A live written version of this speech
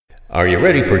Are you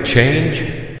ready for change?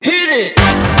 Hit it!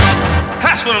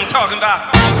 That's what I'm talking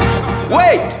about.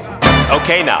 Wait!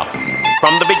 Okay, now,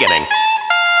 from the beginning.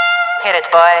 Hit it,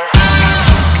 boys.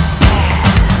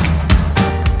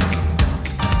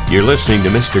 You're listening to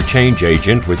Mr. Change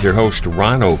Agent with your host,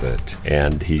 Ron Ovitt.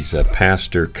 And he's a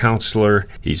pastor, counselor,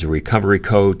 he's a recovery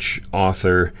coach,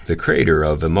 author, the creator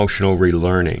of Emotional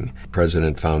Relearning,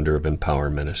 president, founder of Empower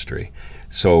Ministry.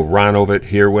 So Ron Ovitt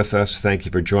here with us. Thank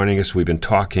you for joining us. We've been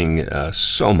talking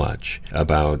so much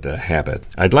about habit.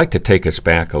 I'd like to take us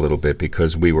back a little bit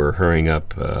because we were hurrying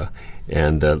up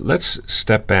and let's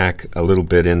step back a little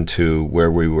bit into where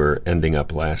we were ending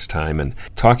up last time and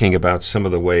talking about some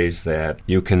of the ways that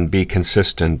you can be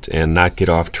consistent and not get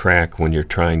off track when you're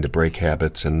trying to break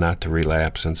habits and not to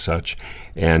relapse and such.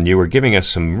 And you were giving us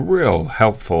some real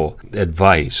helpful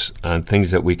advice on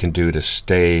things that we can do to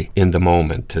stay in the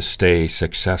moment, to stay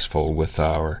successful with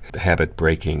our habit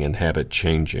breaking and habit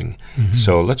changing. Mm-hmm.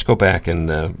 So let's go back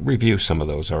and review some of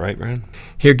those. All right, Ron?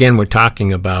 Here again, we're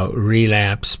talking about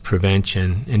relapse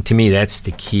prevention, and to me, that's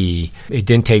the key. It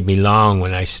didn't take me long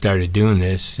when I started doing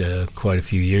this quite a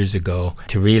few years ago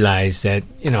to realize that,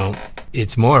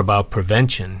 it's more about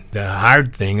prevention. The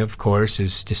hard thing, of course,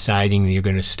 is deciding you're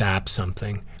going to stop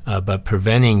something. But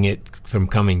preventing it from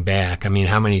coming back. I mean,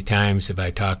 how many times have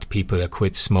I talked to people that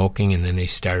quit smoking and then they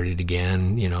started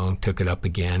again, took it up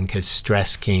again because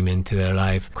stress came into their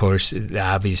life. Of course,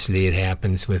 obviously it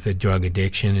happens with a drug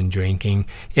addiction and drinking.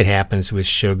 It happens with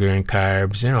sugar and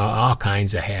carbs, all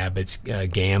kinds of habits,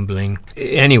 gambling.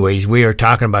 Anyways, we are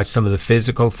talking about some of the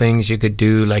physical things you could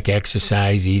do like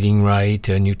exercise, eating right,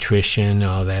 nutrition,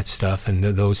 all that stuff, and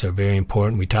those are very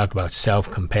important. We talked about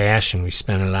self-compassion. We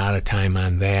spent a lot of time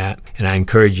on that. And I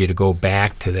encourage you to go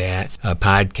back to that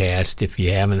podcast if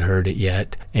you haven't heard it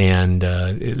yet and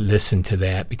listen to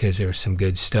that because there was some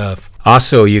good stuff.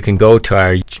 Also, you can go to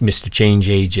our Mr. Change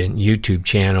Agent YouTube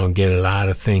channel and get a lot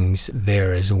of things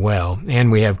there as well.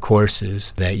 And we have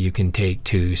courses that you can take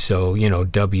too. So,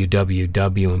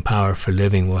 www.Empower for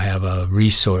Living will have a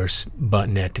resource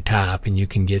button at the top and you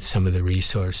can get some of the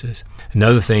resources.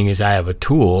 Another thing is I have a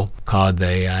tool called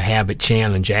the Habit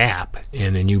Challenge app,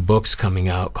 and a new book's coming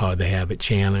out called the Habit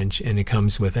Challenge, and it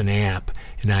comes with an app.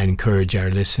 And I encourage our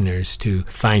listeners to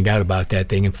find out about that.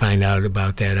 They can find out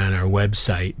about that on our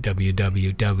website,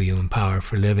 www.Empower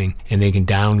for Living, and they can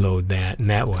download that, and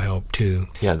that will help too.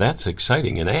 Yeah, that's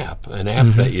exciting. An app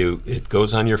mm-hmm. that it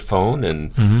goes on your phone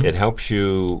and mm-hmm. it helps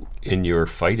you in your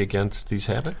fight against these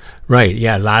habits? Right,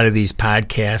 yeah. A lot of these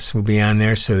podcasts will be on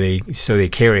there, so they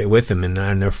carry it with them and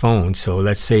on their phone. So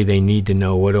let's say they need to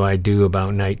know, what do I do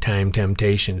about nighttime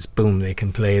temptations? Boom, they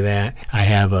can play that. I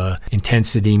have a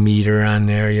intensity meter on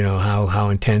there, how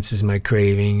intense is my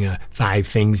craving, 5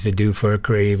 things to do for a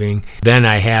craving. Then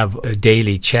I have a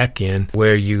daily check-in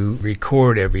where you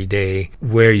record every day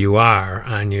where you are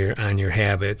on your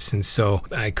habits. And so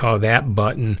I call that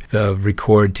button the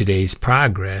Record Today's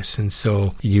Progress. And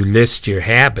so you list your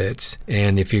habits,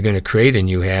 and if you're going to create a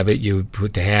new habit, you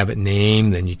put the habit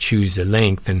name, then you choose the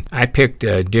length. And I picked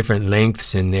different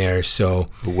lengths in there. So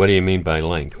what do you mean by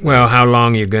length? Well, how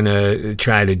long you're going to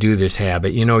try to do this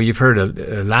habit. You've heard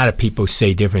a lot of people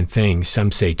say different things.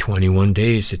 Some say 21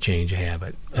 days to change a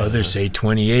habit. Others say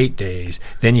 28 days.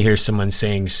 Then you hear someone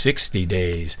saying 60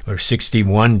 days or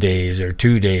 61 days or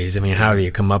 2 days. I mean, how do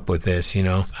you come up with this,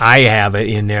 I have it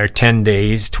in there 10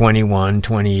 days, 21,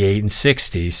 28, and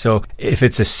 60. So if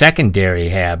it's a secondary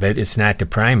habit, it's not the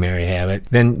primary habit,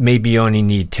 then maybe you only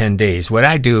need 10 days. What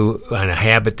I do on a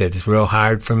habit that's real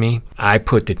hard for me, I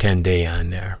put the 10-day on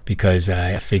there because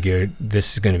I figure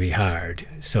this is going to be hard.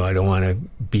 So I don't want to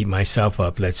beat myself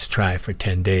up. Let's try for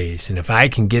 10 days. And if I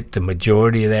can get the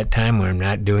majority of that time where I'm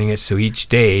not doing it, so each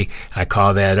day I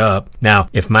call that up. Now,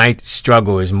 if my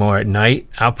struggle is more at night,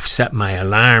 I'll set my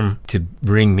alarm to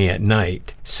ring me at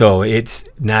night. So it's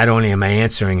not only am I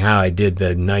answering how I did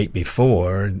the night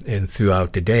before and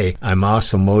throughout the day, I'm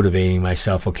also motivating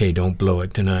myself, okay, don't blow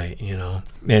it tonight,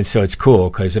 And so it's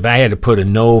cool because if I had to put a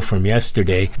no from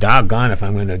yesterday, doggone if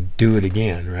I'm going to do it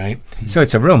again, right? Mm-hmm. So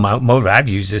it's a real motive. I've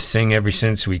used this thing ever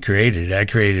since we created it. I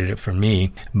created it for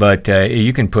me, but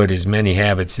you can put as many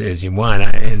habits as you want,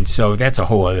 and so that's a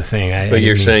whole other thing. But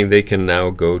you're saying they can now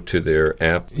go to their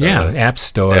app? App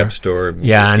Store. App Store.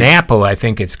 Yeah, on Apple, I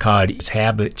think it's called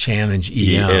Habit Challenge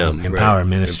EM, Empower right.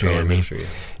 Ministry. Empower Ministry.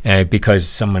 Because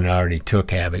someone already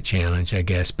took Habit Challenge, I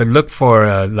guess. But look for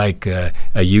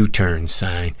a U-turn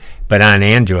sign. But on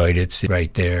Android, it's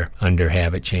right there under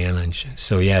Habit Challenge.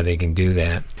 So yeah, they can do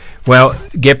that. Well,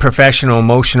 get professional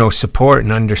emotional support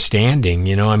and understanding.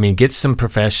 Get some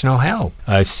professional help.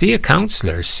 See a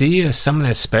counselor. See someone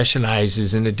that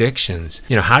specializes in addictions.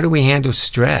 How do we handle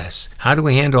stress? How do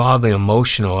we handle all the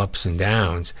emotional ups and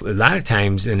downs? A lot of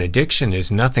times an addiction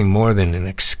is nothing more than an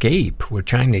escape. We're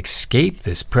trying to escape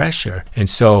this pressure. And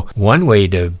so one way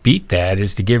to beat that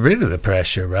is to get rid of the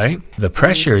pressure, right? The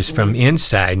pressure is from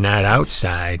inside, not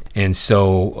outside. And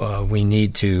so we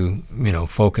need to,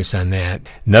 focus on that.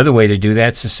 Another way to do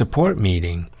that's a support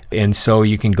meeting. And so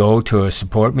you can go to a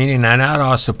support meeting. Now, not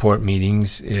all support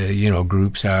meetings,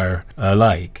 groups are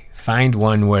alike. Find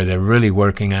one where they're really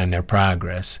working on their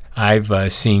progress.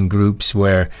 I've seen groups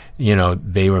where,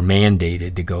 they were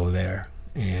mandated to go there.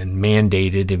 And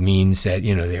mandated, it means that,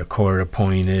 they're court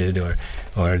appointed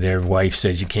or their wife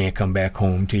says you can't come back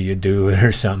home till you do it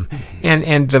or something.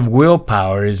 And the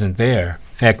willpower isn't there.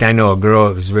 In fact, I know a girl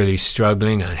that was really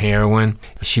struggling on heroin.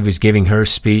 She was giving her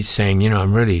speech saying,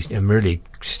 I'm really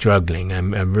struggling.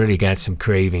 I've really got some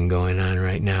craving going on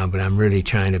right now, but I'm really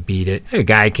trying to beat it. A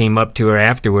guy came up to her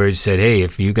afterwards and said, hey,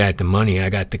 if you got the money, I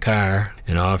got the car,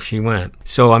 and off she went.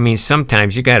 So,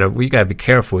 sometimes we gotta be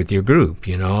careful with your group,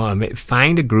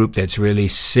 find a group that's really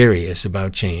serious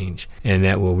about change and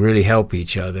that will really help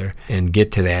each other, and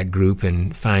get to that group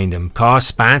and find them. Call a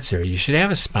sponsor. You should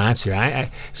have a sponsor.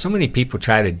 So many people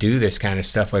try to do this kind of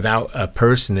stuff without a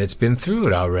person that's been through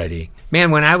it already.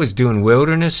 Man, when I was doing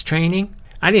wilderness training,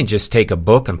 I didn't just take a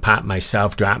book and drop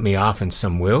me off in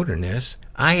some wilderness.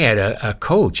 I had a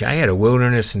coach. I had a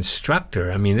wilderness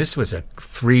instructor. This was a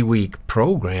 3-week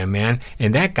program, man.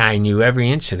 And that guy knew every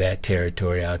inch of that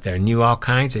territory out there, knew all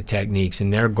kinds of techniques.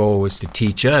 And their goal was to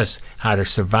teach us how to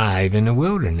survive in the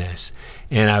wilderness.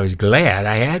 And I was glad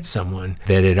I had someone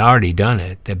that had already done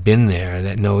it, that been there,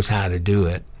 that knows how to do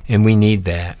it. And we need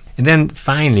that. And then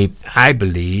finally, I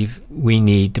believe we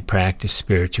need to practice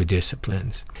spiritual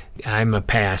disciplines. I'm a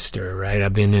pastor, right?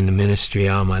 I've been in the ministry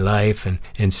all my life,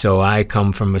 and so I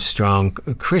come from a strong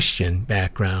Christian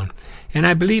background. And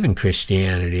I believe in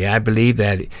Christianity. I believe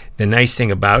that the nice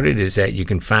thing about it is that you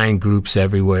can find groups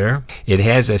everywhere. It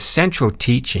has a central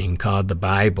teaching called the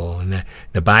Bible, and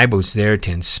the Bible's there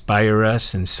to inspire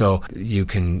us, and so you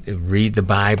can read the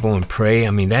Bible and pray.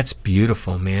 That's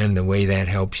beautiful, man, the way that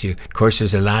helps you. Of course,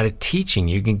 there's a lot of teaching.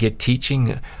 You can get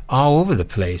teaching all over the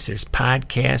place. There's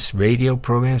podcasts, radio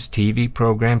programs, TV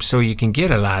programs, so you can get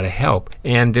a lot of help.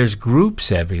 And there's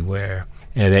groups everywhere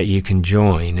that you can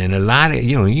join, and a lot of,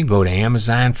 you can go to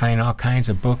Amazon, find all kinds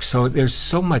of books. So there's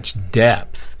so much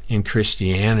depth in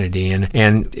Christianity,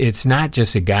 and it's not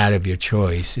just a God of your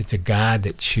choice, it's a God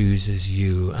that chooses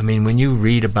you. When you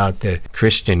read about the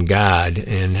Christian God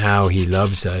and how he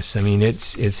loves us,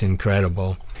 it's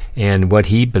incredible. And what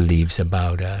he believes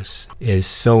about us is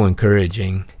so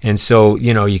encouraging. And so,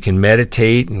 you can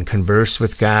meditate and converse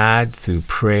with God through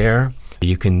prayer.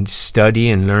 You can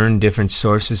study and learn different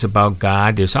sources about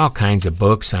God. There's all kinds of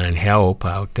books on help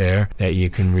out there that you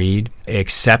can read.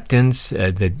 Acceptance,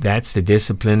 that's the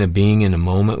discipline of being in a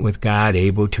moment with God,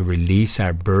 able to release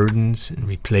our burdens and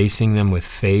replacing them with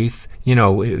faith. We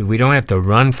don't have to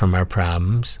run from our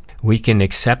problems. We can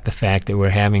accept the fact that we're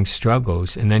having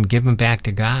struggles and then give them back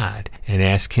to God and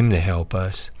ask him to help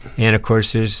us. And of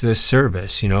course, there's the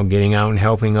service, getting out and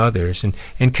helping others,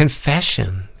 and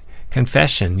confession.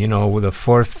 Confession, with the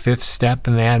 4th, 5th step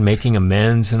in that, making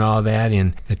amends and all that,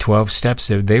 in the 12 steps,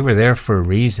 they were there for a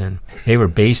reason. They were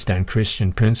based on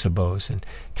Christian principles, and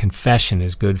confession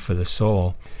is good for the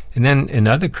soul. And then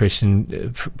another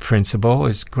Christian principle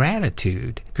is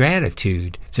gratitude.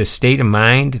 Gratitude. It's a state of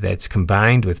mind that's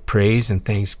combined with praise and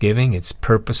thanksgiving. It's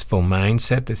purposeful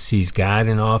mindset that sees God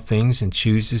in all things and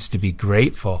chooses to be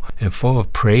grateful and full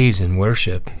of praise and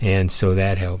worship. And so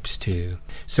that helps too.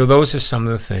 So those are some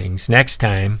of the things. Next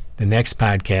time, the next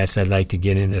podcast, I'd like to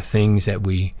get into things that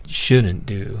we shouldn't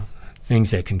do,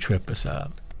 things that can trip us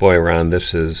up. Boy, Ron,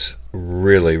 this is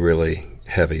really, really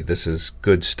heavy. This is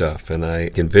good stuff, and I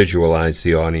can visualize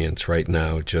the audience right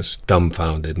now just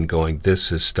dumbfounded and going,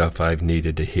 this is stuff I've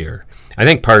needed to hear. I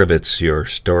think part of it's your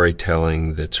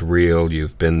storytelling that's real.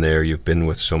 You've been there. You've been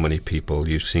with so many people.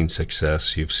 You've seen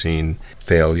success. You've seen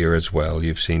failure as well.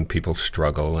 You've seen people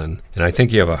struggle. And I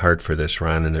think you have a heart for this,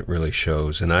 Ron, and it really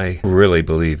shows. And I really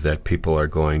believe that people are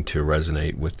going to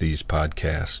resonate with these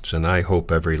podcasts. And I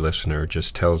hope every listener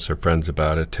just tells their friends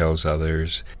about it, tells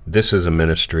others. This is a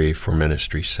ministry for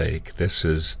ministry's sake. This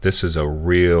is a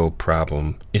real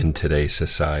problem in today's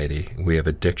society. We have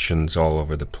addictions all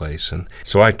over the place. And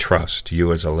so I trust podcast,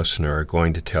 you as a listener are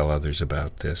going to tell others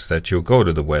about this, that you'll go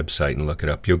to the website and look it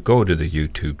up. You'll go to the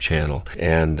YouTube channel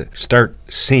and start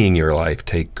seeing your life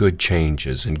take good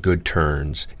changes and good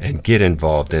turns and get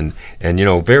involved. And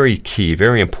very key,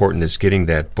 very important is getting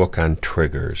that book on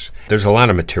triggers. There's a lot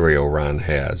of material Ron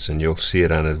has, and you'll see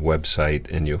it on his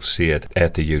website and you'll see it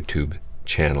at the YouTube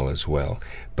channel as well.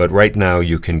 But right now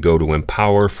you can go to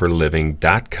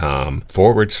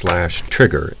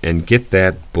empowerforliving.com/trigger and get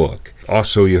that book.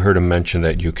 Also, you heard him mention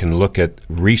that you can look at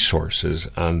resources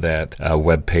on that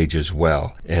web page as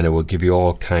well, and it will give you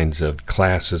all kinds of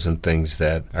classes and things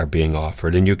that are being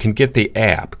offered. And you can get the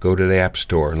app. Go to the App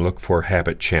Store and look for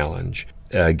Habit Challenge.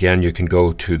 Again, you can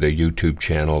go to the YouTube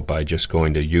channel by just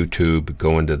going to YouTube,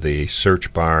 go into the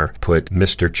search bar, put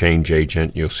Mr. Change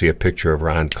Agent. You'll see a picture of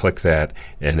Ron. Click that,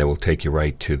 and it will take you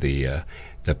right to the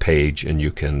page, and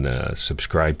you can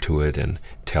subscribe to it and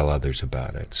tell others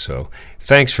about it. So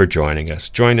thanks for joining us.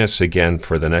 Join us again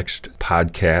for the next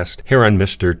podcast here on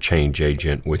Mr. Change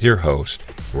Agent with your host,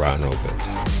 Ron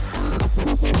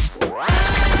Ovitt.